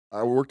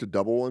I worked a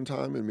double one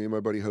time, and me and my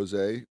buddy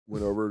Jose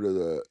went over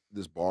to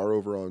this bar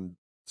over on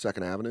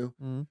 2nd Avenue,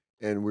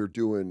 and we were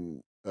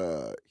doing.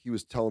 He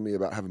was telling me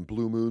about having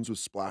blue moons with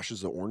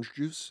splashes of orange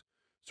juice.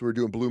 So we were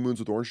doing blue moons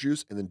with orange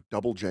juice, and then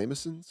double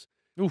Jamesons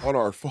on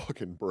our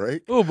fucking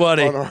break. Oh,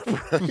 buddy, on our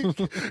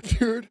break,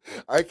 dude.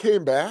 I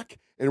came back,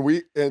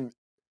 and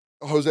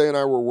Jose and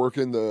I were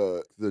working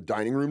the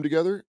dining room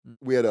together.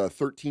 We had a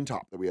 13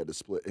 top that we had to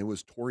split. And it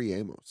was Tori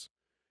Amos.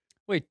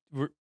 Wait,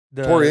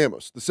 Tori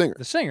Amos, the singer.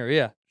 The singer,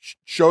 yeah.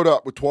 Showed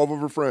up with 12 of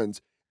her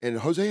friends, and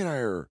Jose and I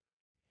are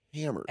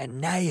hammered.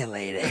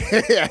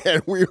 Annihilated. Yeah,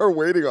 and we are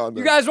waiting on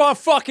them. You guys want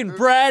fucking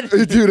bread?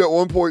 Dude, at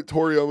one point,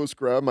 Tori almost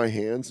grabbed my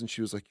hands, and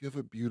she was like, "You have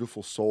a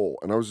beautiful soul."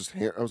 And I was just,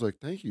 I was like,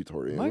 "Thank you,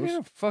 Tori Amos." Am I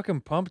going to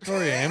fucking pump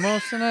Tori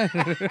Amos tonight?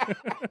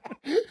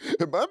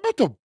 Am I about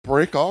to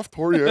break off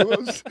Tori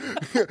Amos?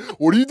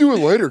 What are you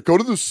doing later? Go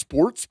to the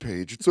sports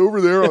page. It's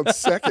over there on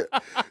 2nd.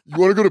 You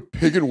want to go to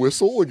Pig and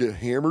Whistle and get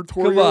hammered,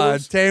 Tori Come on,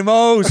 Amos?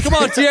 Tamos. Come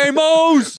on, Tamos.